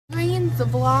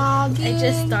vlogging. I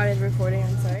just started recording,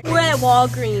 I'm sorry. We're at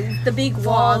Walgreens, the big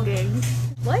Vlogging.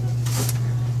 What?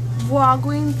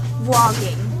 Vlogging.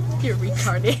 You're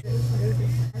retarded.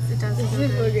 It does feel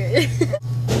good. Okay.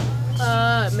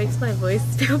 It makes my voice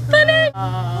feel funny.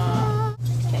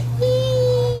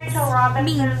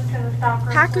 Me.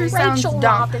 Packer sounds Rachel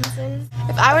dumb. Robinson.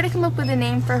 If I were to come up with a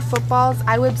name for footballs,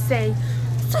 I would say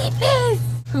Sweet Peas.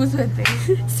 Who's with me?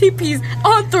 CP's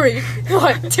on 3.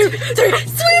 1, 2, 3.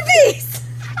 Sweet Peas!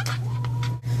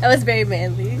 That was very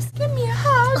manly. Give me a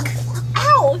hug.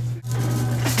 Ow!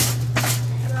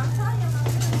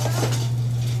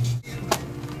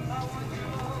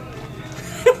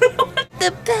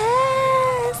 The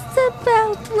best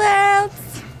about worlds.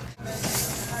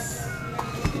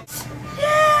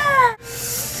 Yeah.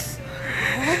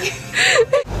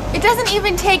 It doesn't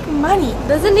even take money.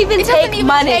 Doesn't even take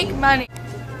money. money.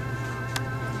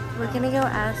 We're gonna go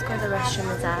ask where the restroom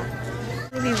is at. It's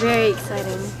gonna be very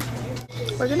exciting.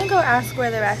 We're gonna go ask where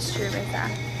the restroom is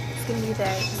at. It's gonna be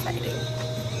very exciting.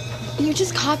 You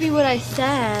just copy what I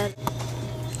said.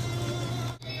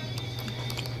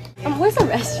 Where's the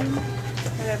restroom?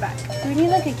 Go back. Do we need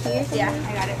like a key or something? Yeah,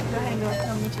 I got it. Go ahead and go.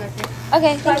 I'll meet you right there.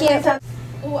 Okay, thank you.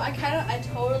 Oh, I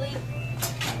totally,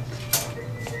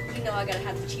 you know, I gotta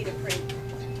have the cheetah print.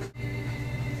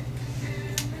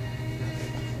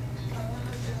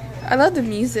 I love the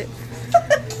music.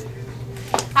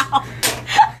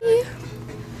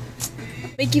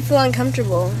 Make you feel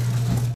uncomfortable.